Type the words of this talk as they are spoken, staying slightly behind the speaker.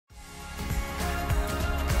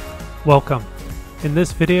Welcome. In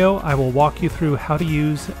this video, I will walk you through how to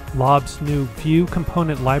use Lob's new Vue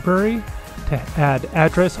component library to add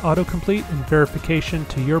address autocomplete and verification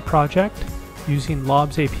to your project using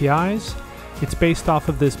Lob's APIs. It's based off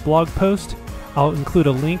of this blog post. I'll include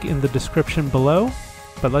a link in the description below,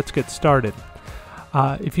 but let's get started.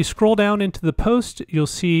 If you scroll down into the post, you'll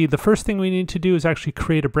see the first thing we need to do is actually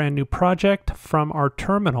create a brand new project from our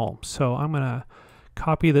terminal. So I'm going to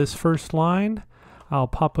copy this first line. I'll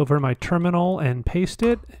pop over my terminal and paste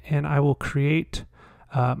it, and I will create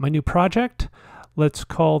my new project. Let's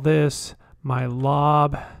call this my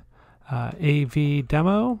Lob AV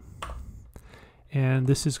demo. And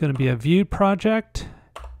this is going to be a Vue project,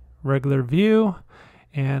 regular Vue.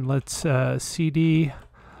 And let's cd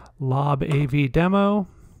Lob AV demo,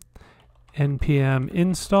 npm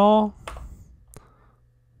install.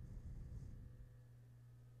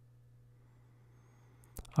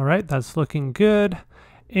 All right, that's looking good.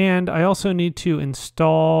 And I also need to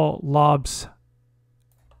install Lob's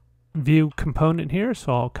Vue component here,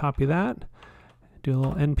 so I'll copy that. Do a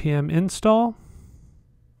little npm install.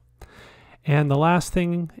 And the last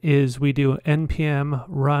thing is we do npm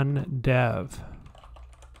run dev.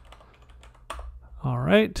 All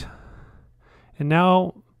right. And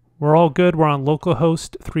now we're all good. We're on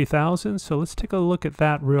localhost 3000. So let's take a look at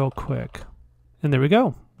that real quick. And there we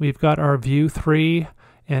go. We've got our Vue 3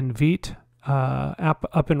 and Vite app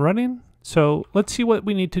up and running. So let's see what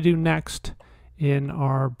we need to do next in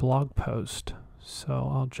our blog post. So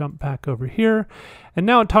I'll jump back over here. And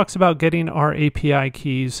now it talks about getting our API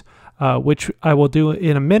keys, which I will do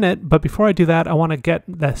in a minute. But before I do that, I want to get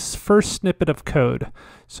this first snippet of code.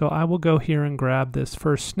 So I will go here and grab this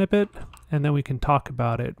first snippet, and then we can talk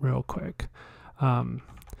about it real quick.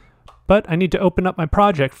 But I need to open up my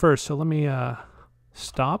project first. So let me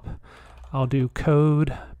stop. I'll do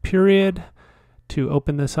code period to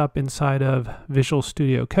open this up inside of Visual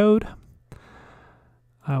Studio Code.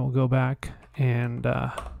 I will go back and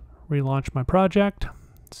relaunch my project.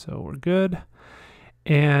 So we're good.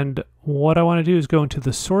 And what I want to do is go into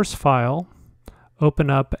the source file, open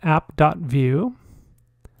up app.vue,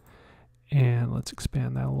 and let's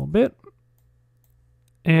expand that a little bit.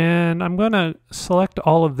 And I'm going to select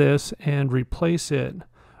all of this and replace it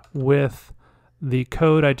with the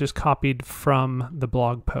code I just copied from the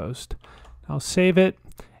blog post. I'll save it,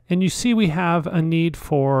 and you see we have a need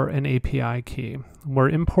for an API key. We're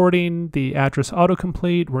importing the address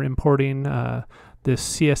autocomplete, we're importing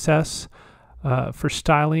this CSS for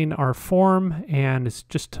styling our form, and it's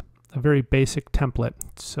just a very basic template.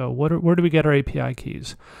 So where do we get our API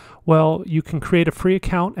keys? Well, you can create a free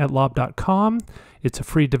account at lob.com. It's a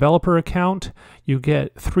free developer account. You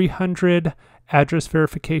get 300 address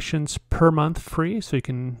verifications per month free, so you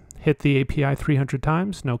can hit the API 300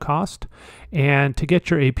 times, no cost. And to get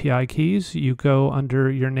your API keys, you go under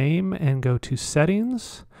your name and go to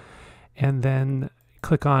settings, and then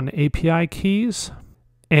click on API keys.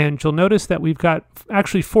 And you'll notice that we've got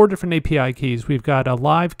actually 4 different API keys. We've got a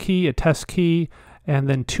live key, a test key, and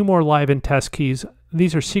then 2 more live and test keys.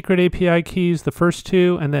 These are secret API keys, the first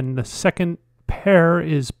 2, and then the second pair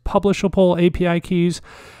is publishable API keys.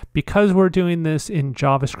 Because we're doing this in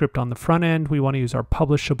JavaScript on the front end, we want to use our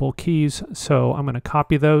publishable keys. So I'm going to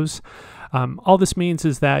copy those. All this means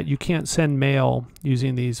is that you can't send mail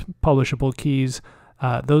using these publishable keys.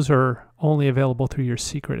 Those are only available through your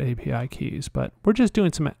secret API keys, but we're just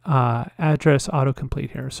doing some address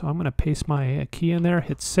autocomplete here. So I'm going to paste my key in there,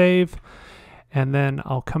 hit save, and then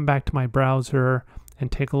I'll come back to my browser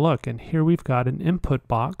and take a look. And here we've got an input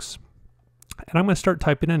box, and I'm going to start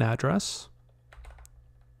typing an address.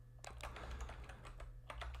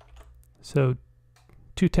 So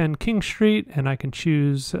 210 King Street, and I can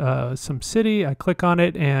choose some city. I click on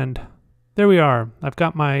it, and there we are. I've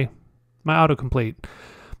got my autocomplete,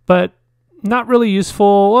 but not really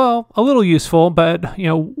useful. Well, a little useful, but you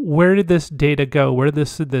know, where did this data go? Where did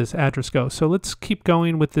this address go? So let's keep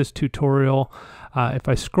going with this tutorial. If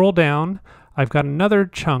I scroll down, I've got another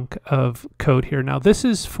chunk of code here. Now this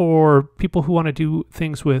is for people who want to do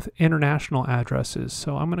things with international addresses.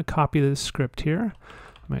 So I'm going to copy this script here.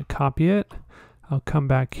 I'm going to copy it. I'll come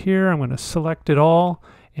back here. I'm going to select it all,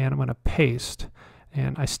 and I'm going to paste.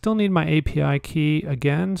 And I still need my API key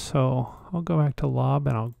again, so I'll go back to Lob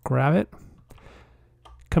and I'll grab it.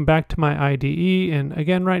 Come back to my IDE, and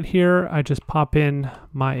again right here, I just pop in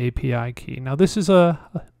my API key. Now this is a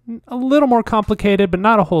little more complicated, but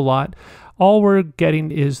not a whole lot. All we're getting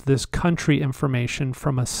is this country information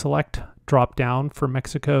from a select drop-down for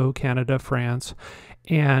Mexico, Canada, France,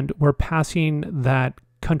 and we're passing that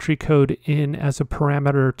country code in as a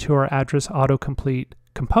parameter to our address autocomplete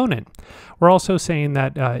component. We're also saying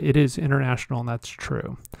that it is international, and that's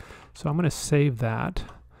true. So I'm going to save that.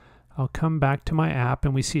 I'll come back to my app,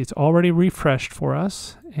 and we see it's already refreshed for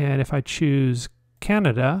us. And if I choose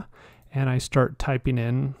Canada and I start typing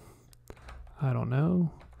in, I don't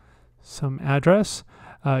know, some address,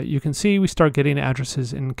 you can see we start getting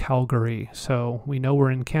addresses in Calgary. So we know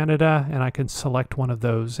we're in Canada, and I can select one of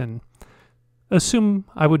those and assume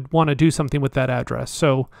I would want to do something with that address.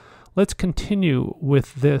 So let's continue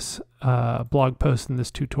with this blog post in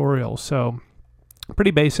this tutorial. So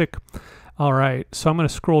pretty basic. All right, so I'm going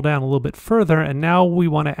to scroll down a little bit further, and now we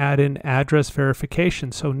want to add in address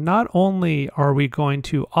verification. So not only are we going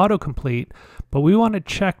to autocomplete, but we want to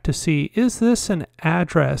check to see, is this an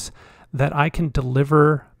address that I can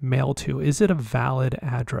deliver mail to? Is it a valid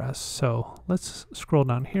address? So let's scroll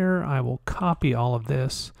down here. I will copy all of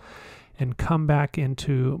this and come back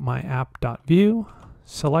into my app.vue,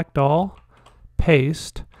 select all,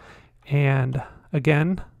 paste, and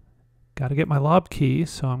again, got to get my lob key,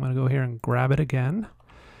 so I'm going to go here and grab it again,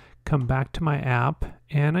 come back to my app,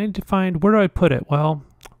 and I need to find, where do I put it? Well,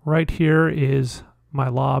 right here is my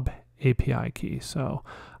lob API key. So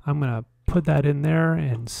I'm going to put that in there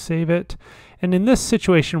and save it. And in this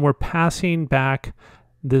situation, we're passing back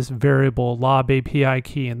this variable lob API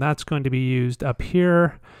key, and that's going to be used up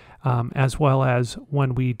here as well as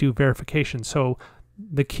when we do verification. So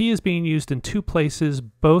the key is being used in two places,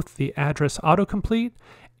 both the address autocomplete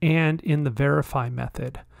and in the verify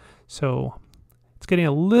method. So it's getting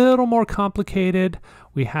a little more complicated.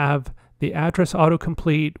 We have the address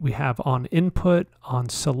autocomplete, we have on input, on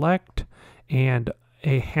select, and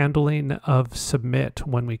a handling of submit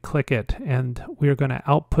when we click it. And we're going to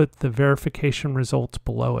output the verification results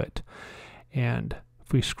below it. And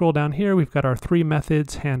if we scroll down here, we've got our three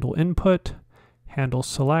methods: handle input, handle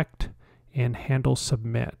select, and handle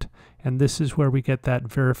submit. And this is where we get that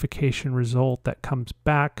verification result that comes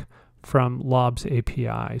back from lob's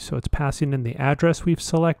API. So it's passing in the address we've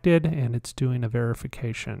selected, and it's doing a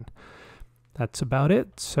verification. That's about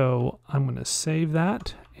it. So I'm going to save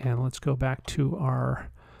that, and let's go back to our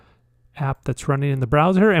app that's running in the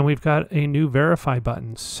browser, and we've got a new verify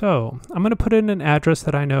button. So I'm going to put in an address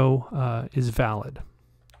that I know is valid.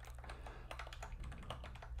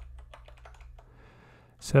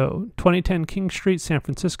 So 2010 King Street, San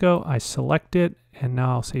Francisco, I select it, and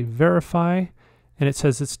now I'll say verify, and it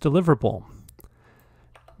says it's deliverable.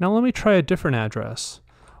 Now let me try a different address,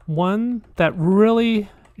 one that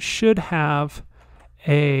really should have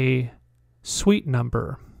a suite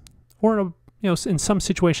number, or in some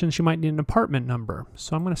situations you might need an apartment number.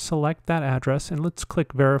 So I'm going to select that address, and let's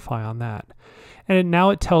click verify on that. And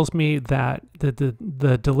now it tells me that the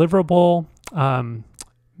deliverable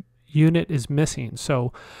unit is missing.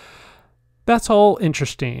 So that's all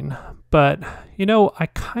interesting, but I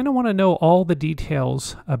kind of want to know all the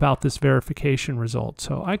details about this verification result.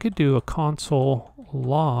 So I could do a console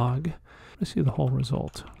log. Let's see the whole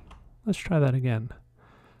result. Let's try that again.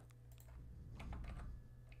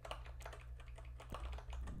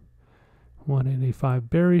 (185)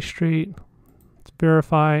 Berry Street. Let's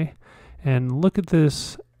verify and look at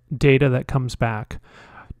this data that comes back.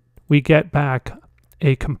 We get back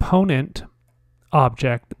a component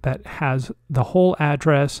object that has the whole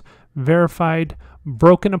address verified,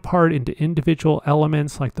 broken apart into individual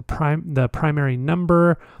elements like the primary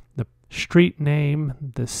number, the street name,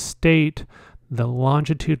 the state, the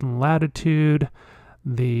longitude and latitude,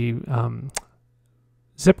 the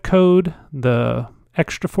zip code, the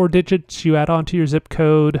extra 4 digits you add onto your zip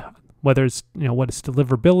code, whether it's what its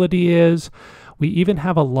deliverability is. We even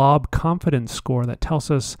have a lob confidence score that tells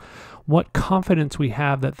us what confidence we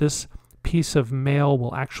have that this piece of mail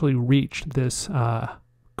will actually reach this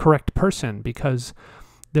correct person, because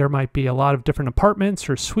there might be a lot of different apartments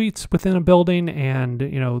or suites within a building, and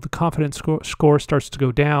the confidence score starts to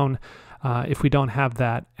go down if we don't have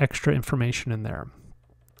that extra information in there.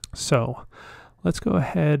 So let's go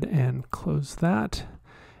ahead and close that,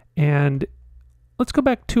 and let's go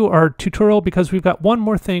back to our tutorial, because we've got one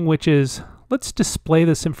more thing, which is let's display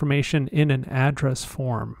this information in an address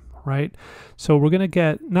form, right? So we're going to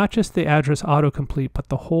get not just the address autocomplete, but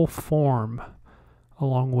the whole form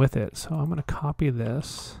along with it. So I'm going to copy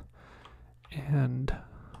this and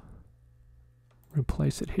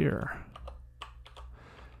replace it here.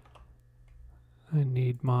 I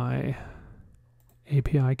need my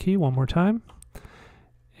API key one more time.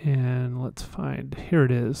 And let's find, here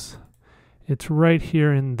it is. It's right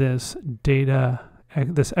here in this data,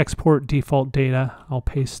 this export default data. I'll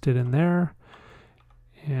paste it in there.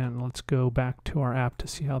 And let's go back to our app to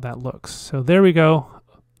see how that looks. So there we go.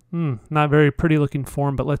 Not very pretty looking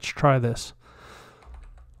form, but let's try this.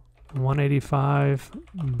 185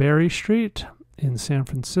 Berry Street in San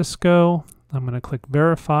Francisco. I'm going to click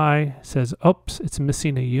verify. It says, oops, it's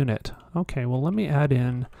missing a unit. Okay, well, let me add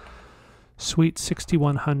in Suite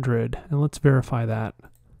 6100 and let's verify that.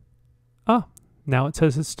 Ah, now it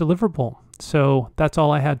says it's deliverable. So that's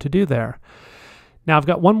all I had to do there. Now I've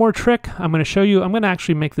got one more trick I'm going to show you. I'm going to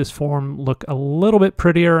actually make this form look a little bit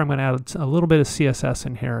prettier. I'm going to add a little bit of CSS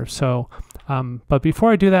in here. So, but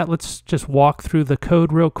before I do that, let's just walk through the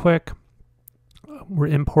code real quick. We're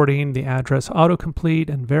importing the address autocomplete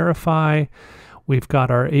and verify. We've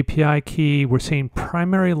got our API key. We're saying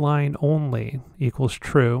primary line only equals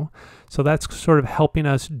true. So that's sort of helping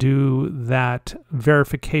us do that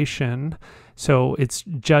verification. So it's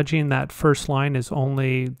judging that first line is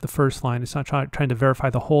only the first line. It's not trying to verify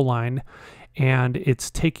the whole line. And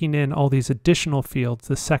it's taking in all these additional fields,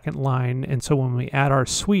 the second line. And so when we add our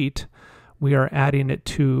suite, we are adding it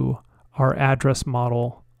to our address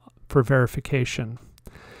model for verification.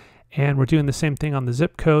 And we're doing the same thing on the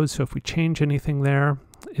zip code. So if we change anything there,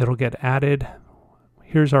 it'll get added.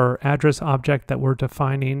 Here's our address object that we're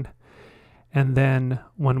defining. And then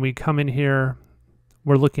when we come in here,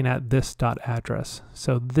 we're looking at this .address.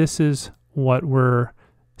 So this is what we're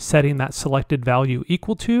setting that selected value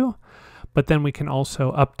equal to, but then we can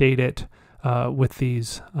also update it with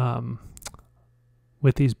these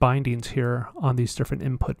bindings here on these different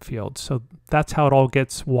input fields. So that's how it all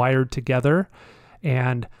gets wired together.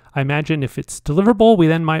 And I imagine if it's deliverable, we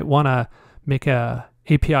then might want to make a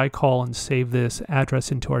API call and save this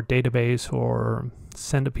address into our database or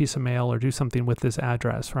send a piece of mail or do something with this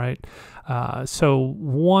address, right? So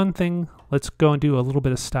one thing, let's go and do a little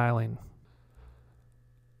bit of styling.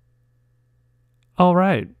 All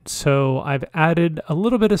right, so I've added a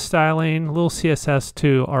little bit of styling, a little CSS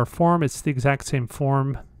to our form. It's the exact same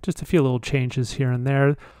form, just a few little changes here and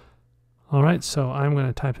there. All right, so I'm going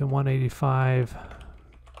to type in 185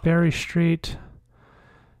 Berry Street,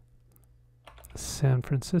 San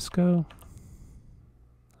Francisco.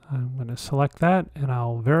 I'm going to select that and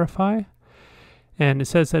I'll verify. And it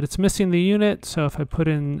says that it's missing the unit. So if I put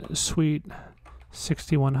in Suite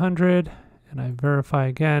 6100 and I verify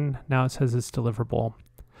again, now it says it's deliverable.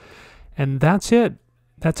 And that's it.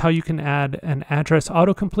 That's how you can add an address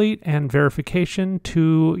autocomplete and verification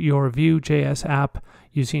to your VueJS app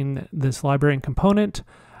using this library and component.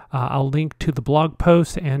 I'll link to the blog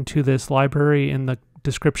post and to this library in the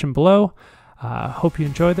description below. Hope you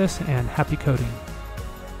enjoy this and happy coding.